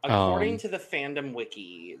 According to the fandom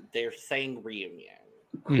wiki, they're saying reunion.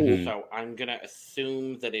 Cool. So I'm gonna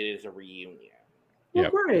assume that it is a reunion. Well,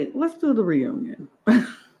 great. Let's do the reunion.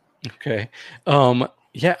 Okay.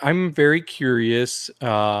 Yeah, I'm very curious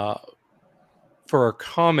for our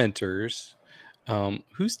commenters.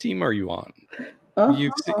 Whose team are you on?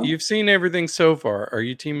 You've seen everything so far. Are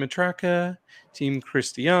you Team Matraka, Team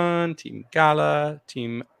Christian, Team Gala,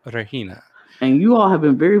 Team Regina? And you all have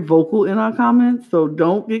been very vocal in our comments, so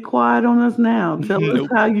don't get quiet on us now. Tell us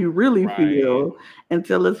how you really feel, and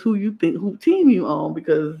tell us who you think, who team you on.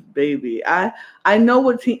 Because, baby, I know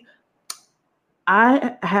what team.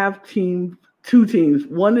 I have two teams.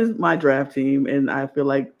 One is my draft team, and I feel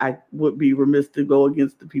like I would be remiss to go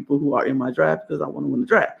against the people who are in my draft because I want to win the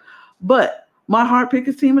draft. But my heart pick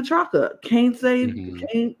is Team Matraka. Can't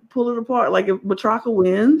pull it apart. Like if Matraka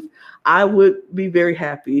wins, I would be very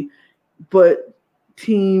happy. But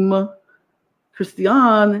Team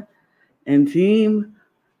Christian and Team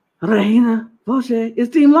Reina Voce is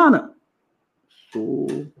Team Lana.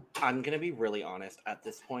 So I'm gonna be really honest. At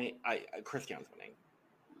this point, Christian's winning.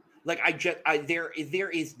 Like there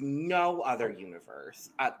is no other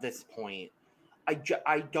universe at this point.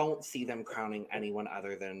 I don't see them crowning anyone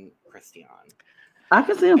other than Christian. I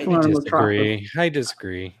can see him crowning Matraka. I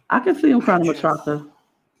disagree. I can see him crowning Matraka.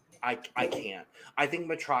 I can't. I think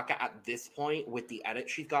Matraka at this point, with the edit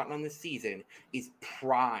she's gotten on this season, is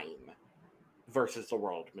prime versus the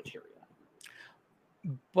world material.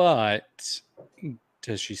 But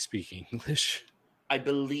does she speak English? I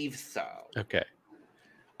believe so. Okay.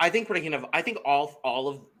 I think all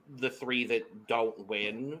of the three that don't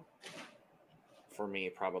win, for me,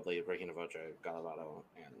 probably Regina Voce, Galavato,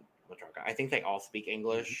 and Matraka. I think they all speak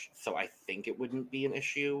English, so I think it wouldn't be an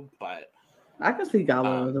issue, but I can see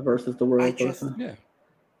Gala versus the world person. Yeah.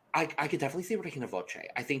 I could definitely see Regina Voce.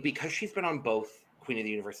 I think because she's been on both Queen of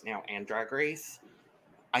the Universe now and Drag Race,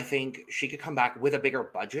 I think she could come back with a bigger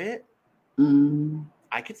budget.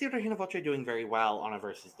 I could see Regina Voce doing very well on a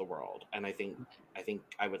versus the world, and I think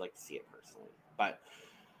I would like to see it personally. But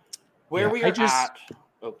where we are at,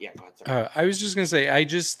 oh yeah, go ahead. Sorry. I was just gonna say, I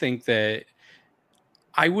just think that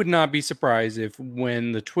I would not be surprised if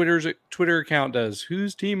when the Twitter account does,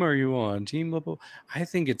 whose team are you on? Team level. I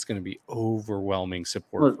think it's going to be overwhelming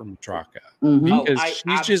support from Matraka because I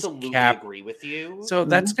she's absolutely just agree with you. So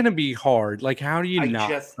that's going to be hard. Like, how do you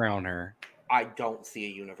not crown her? I don't see a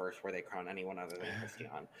universe where they crown anyone other than Christian,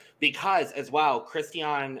 because as well,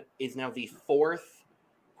 Christian is now the fourth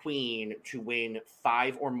queen to win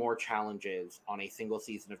 5 or more challenges on a single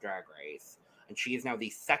season of Drag Race. And she is now the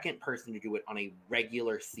second person to do it on a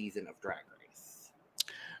regular season of Drag Race.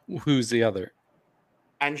 Who's the other?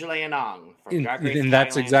 Angela Anong from Drag Race. And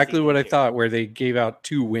that's exactly what I thought, where they gave out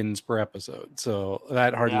 2 wins per episode. So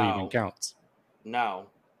that hardly even counts. No.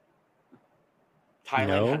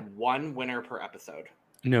 Thailand had 1 winner per episode.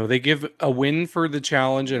 No, they give a win for the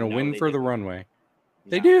challenge and a win for the runway.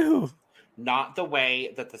 They do. Not the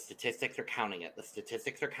way that the statistics are counting it. The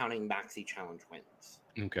statistics are counting maxi challenge wins.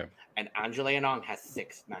 Okay. And Angela Anong has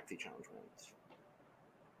 6 maxi challenge wins.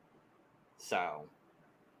 So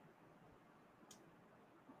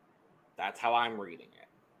that's how I'm reading it.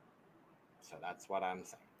 So that's what I'm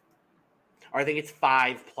saying. Or I think it's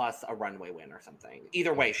 5 plus a runway win or something.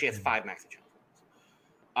 Either way, she has 5 maxi challenge wins.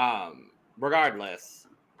 Regardless,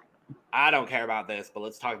 I don't care about this, but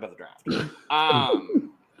let's talk about the draft.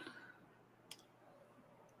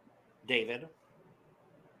 David,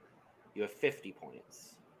 you have 50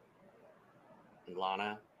 points. And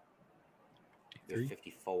Lana, you have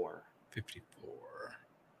 54. 54.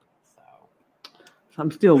 So I'm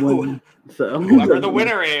still winning. So whoever the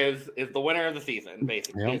winner is the winner of the season,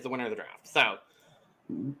 basically. He's the winner of the draft. So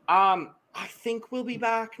I think we'll be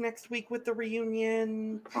back next week with the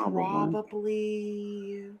reunion.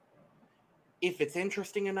 Probably. If it's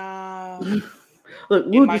interesting enough. Look,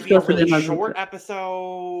 we'll discuss it in a short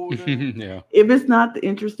episode. Yeah. If it's not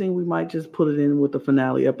interesting, we might just put it in with the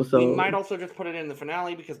finale episode. We might also just put it in the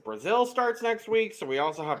finale because Brazil starts next week, so we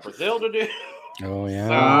also have Brazil to do. Oh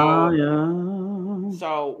yeah.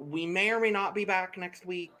 So we may or may not be back next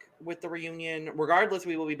week with the reunion. Regardless,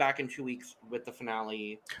 we will be back in 2 weeks with the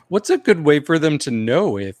finale. What's a good way for them to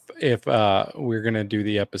know if we're gonna do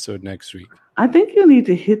the episode next week? I think you need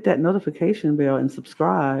to hit that notification bell and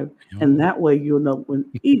subscribe, and that way you'll know when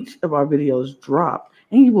each of our videos drop,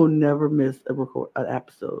 and you will never miss an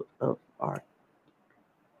episode of our.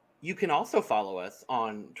 You can also follow us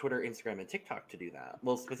on Twitter, Instagram, and TikTok to do that.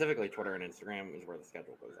 Well, specifically Twitter and Instagram is where the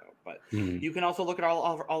schedule goes out. But you can also look at all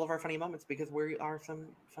of our funny moments because we are some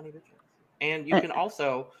funny bitches. And you can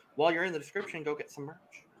also, while you're in the description, go get some merch.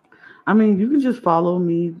 I mean, you can just follow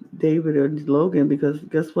me, David or Logan, because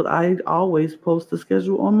guess what? I always post the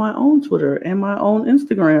schedule on my own Twitter and my own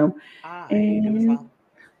Instagram.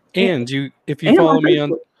 And if you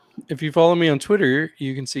follow me on Twitter,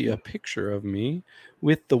 you can see a picture of me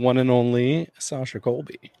with the one and only Sasha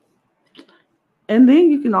Colby. And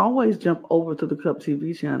then you can always jump over to the Cup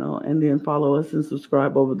TV channel and then follow us and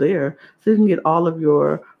subscribe over there so you can get all of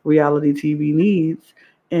your reality TV needs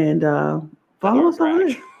and follow us over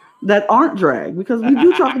there. That aren't drag, because we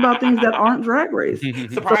do talk about things that aren't Drag Race.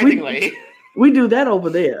 Surprisingly. So we do that over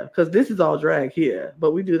there because this is all drag here,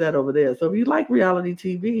 but we do that over there. So if you like reality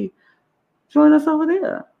TV, join us over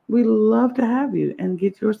there. We love to have you and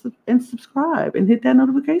get yours and subscribe and hit that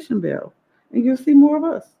notification bell, and you'll see more of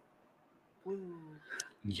us.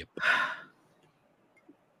 Yep.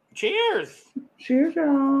 Cheers. Cheers,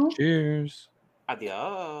 y'all. Cheers.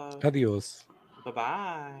 Adios. Adios.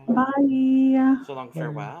 Bye-bye. Bye. So long,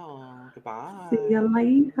 farewell. Goodbye. See you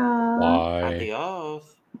later. Bye.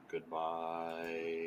 Adios. Goodbye.